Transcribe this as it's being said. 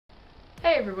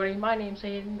Hey everybody, my name's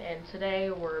Hayden, and today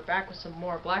we're back with some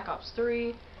more Black Ops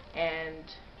 3, and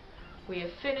we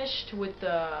have finished with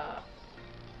the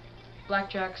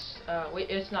Blackjacks.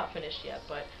 It's not finished yet,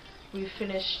 but we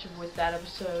finished with that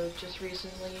episode just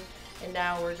recently, and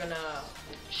now we're gonna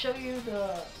show you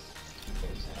the.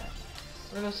 What is that?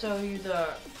 We're gonna show you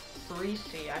the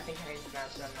Brecci. I think how you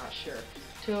pronounce it. I'm not sure.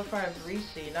 205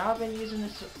 Brecci. Now I've been using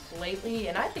this lately,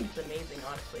 and I think it's amazing.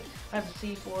 Honestly, I have a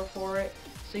C4 for it.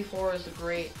 C4 is a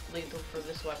great lethal for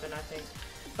this weapon, I think.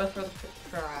 But for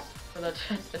the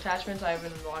attachments, I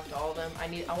haven't unlocked all of them.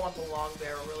 I want the long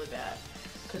barrel really bad,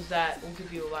 because that will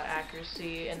give you a lot of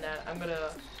accuracy. And that I'm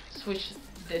gonna switch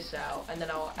this out, and then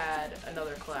I'll add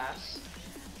another class.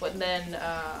 But then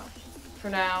for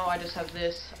now, I just have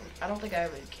this. I don't think I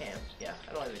have any cams. Yeah,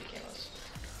 I don't have any camos.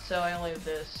 So I only have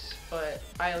this, but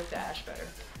I like the ash better.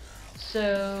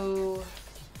 So.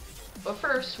 But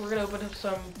first, we're going to open up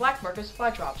some black market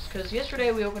supply drops, because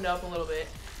yesterday we opened up a little bit,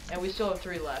 and we still have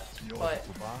 3 left, but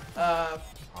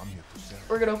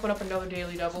we're going to open up another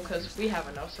daily double, because we have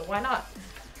enough, so why not?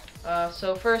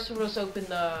 So first, we'll just open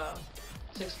the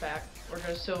 6-pack. We're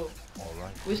going to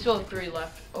we still have 3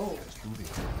 left. Oh,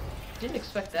 didn't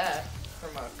expect that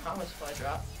from a common supply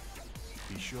drop.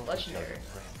 Legendary.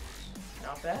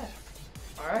 Not bad.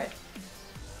 Alright.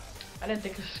 I didn't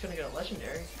think this was going to get a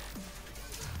legendary.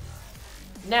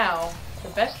 Now, the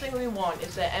best thing we want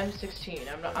is the M16.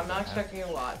 I'm not expecting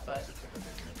a lot, but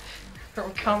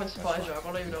from a common supply drop,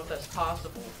 I don't even know if that's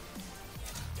possible.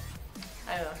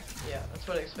 I don't know. Yeah, that's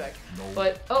what I expect.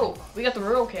 But oh, we got the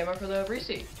rural camo for the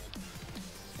Brecci.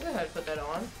 I know how to put that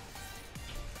on.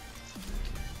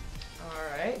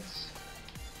 Alright.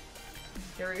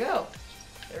 Here we go.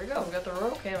 There we go. We got the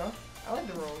rural camo. I like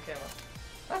the rural camo.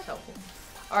 That's helpful.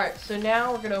 Alright, so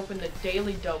now we're gonna open the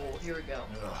daily double. Here we go.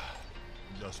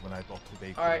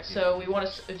 Alright, so we want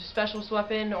a specialist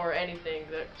weapon or anything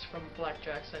that's from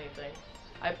Blackjacks, anything.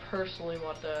 I personally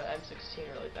want the M16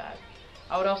 really bad.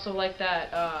 I would also like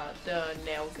that, the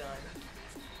nail gun.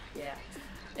 Yeah.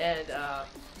 And,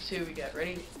 see what we get.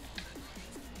 Ready?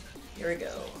 Here we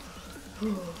go.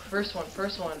 Whew. First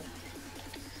one.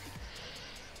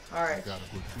 Alright.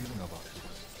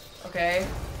 Okay.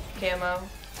 Camo.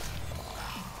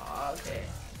 Okay.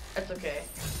 That's okay.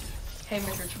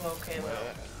 Haymaker 12 camo.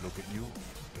 Look at you.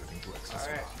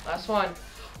 Alright, last one.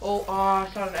 Oh, I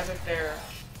saw an epic there.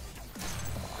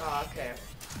 Oh, okay.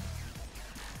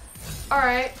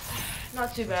 Alright,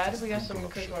 not too bad. We got some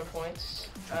quick 1 points.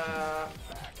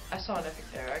 I saw an epic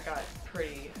there. I got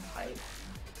pretty hype.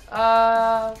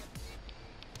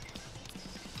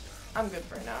 I'm good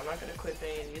for now. I'm not gonna quit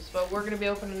any of these, but we're gonna be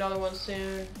opening another one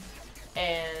soon.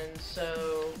 And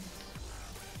so,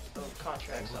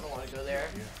 contracts. I don't want to go there.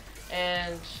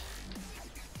 And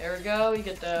there we go, we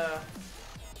get the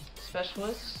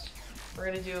specialist. We're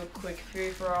gonna do a quick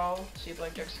free-for-all, see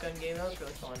Blackjack's gun game. That was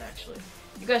really fun, actually.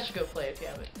 You guys should go play if you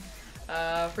haven't.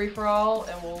 Free-for-all,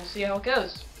 and we'll see how it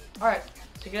goes. Alright,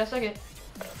 take it in a second.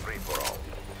 Free-for-all.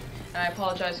 And I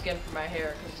apologize again for my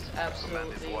hair, because it's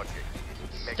absolutely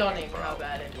stunning how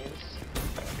bad it is.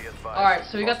 Alright,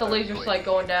 so we got the laser sight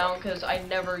going down, because I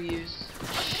never use...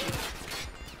 Shoot.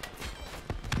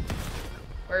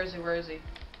 Where is he?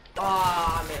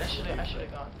 Ah, man, I should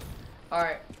have gone.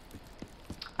 Alright.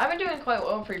 I've been doing quite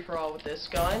well in free-for-all with this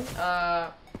gun.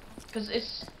 Because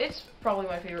it's probably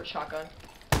my favorite shotgun.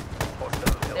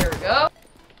 There we go.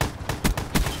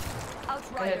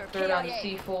 Go ahead, throw down the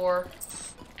C4.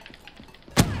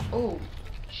 Oh.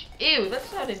 Ew, that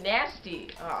sounded nasty.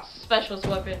 Ah, specialist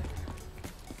weapon.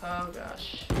 Oh,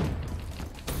 gosh.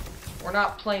 We're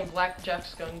not playing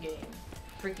Blackjack's gun game.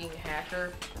 Freaking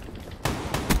hacker.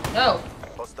 No.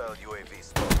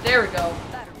 There we go.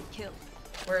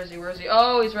 Where is he?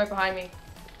 Oh, he's right behind me.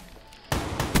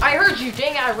 I heard you,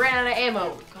 dang it, I ran out of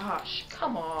ammo. Gosh,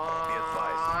 come on.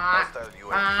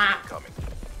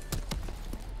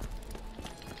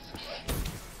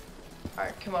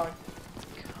 Alright, come on.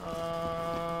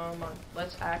 Come on.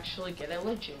 Let's actually get a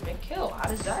legitimate kill. How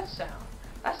does that sound?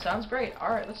 That sounds great.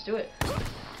 Alright, let's do it.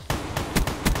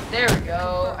 There we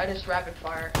go. I just rapid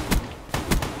fire.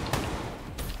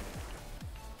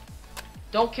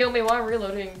 Don't kill me while I'm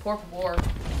reloading, por favor.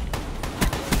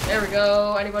 There we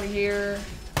go. Anybody here?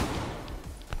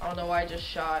 I don't know why I just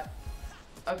shot.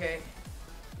 Okay.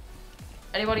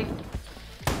 Anybody?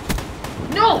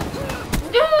 No!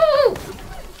 No!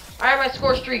 I have my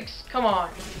score streaks. Come on.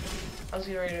 I was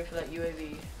getting ready for that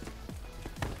UAV.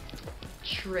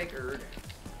 Triggered.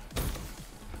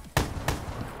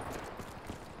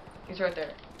 He's right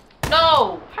there.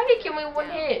 No! How did he kill me in 1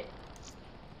 hit?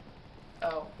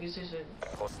 Oh, he's using.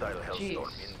 Jeez.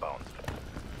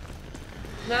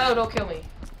 No, don't kill me.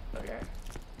 Okay.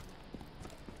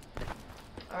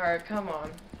 Alright, come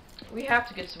on. We have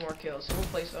to get some more kills. So we'll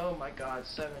place. Oh my god,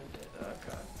 7. Oh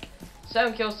god.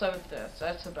 7 kills, 7 deaths.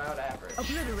 That's about average.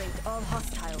 Obliterate all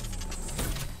hostiles.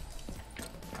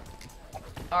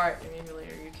 Alright,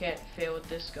 emulator, you can't fail with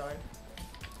this gun.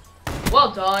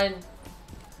 Well done!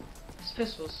 This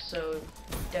pistol is so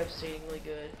devastatingly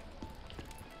good.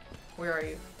 Where are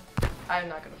you? I'm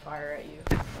not gonna fire at you.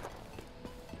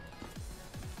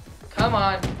 Come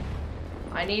on!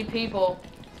 I need people.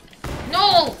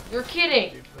 No! You're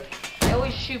kidding! I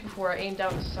always shoot before I aim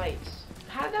down the sights.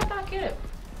 How did that not get him?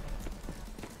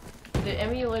 The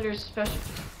emulator's special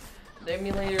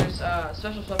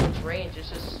weapons range is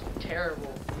just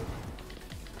terrible.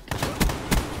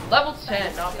 Level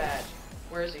 10, not bad.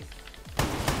 Where is he?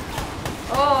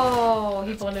 Oh,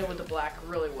 he blended with the black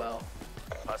really well.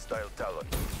 Hostile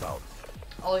talent found.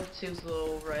 All I can see was the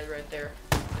little red right there.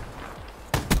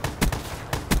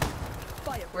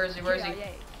 Where is he? Where is he?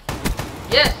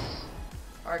 Yes!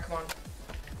 Alright, come on.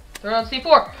 Throw it on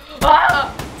C4!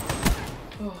 Ah!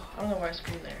 Oh, I don't know why I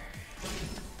screamed there.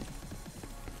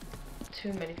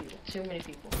 Too many people. Too many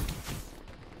people.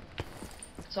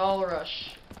 It's all a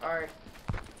rush. Alright.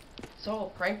 It's all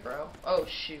a prank, bro. Oh,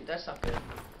 shoot. That's not good.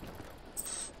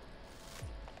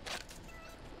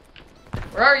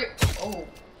 Where are you? Oh.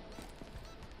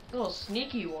 Little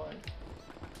sneaky one.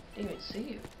 Didn't even see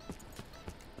you.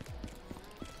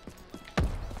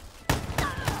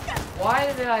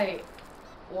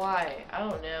 Why? I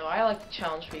don't know. I like to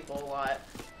challenge people a lot.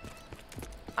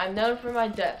 I'm known for my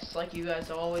deaths, like you guys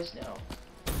always know.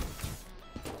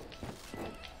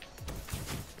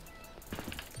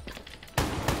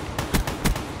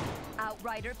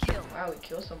 Outrider kill. Wow, we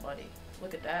killed somebody.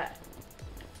 Look at that.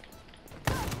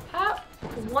 How?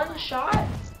 One shot?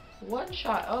 One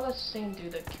shot. Oh, that's the same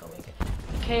dude that killed me.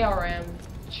 KRM,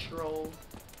 troll,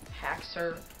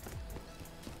 hackser.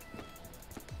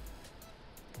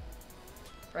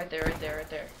 Right there, right there, right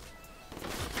there.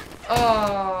 Oh.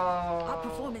 Our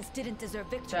performance didn't deserve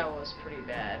victory. That was pretty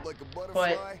bad. Like a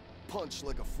butterfly, But punch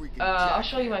like a freaking I'll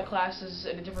show you my classes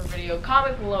in a different video.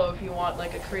 Comment below if you want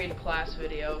like a creative class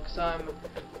video, because I'm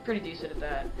pretty decent at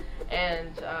that.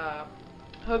 And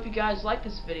hope you guys like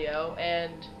this video,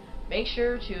 and make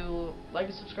sure to like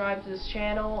and subscribe to this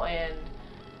channel, and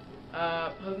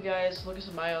hope you guys look at some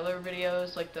of my other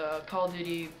videos, like the Call of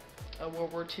Duty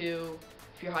World War II.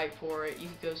 If you're hyped for it, you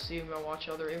can go see them and watch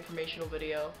other informational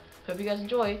video. Hope you guys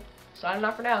enjoy. Signing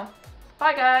off for now.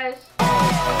 Bye, guys.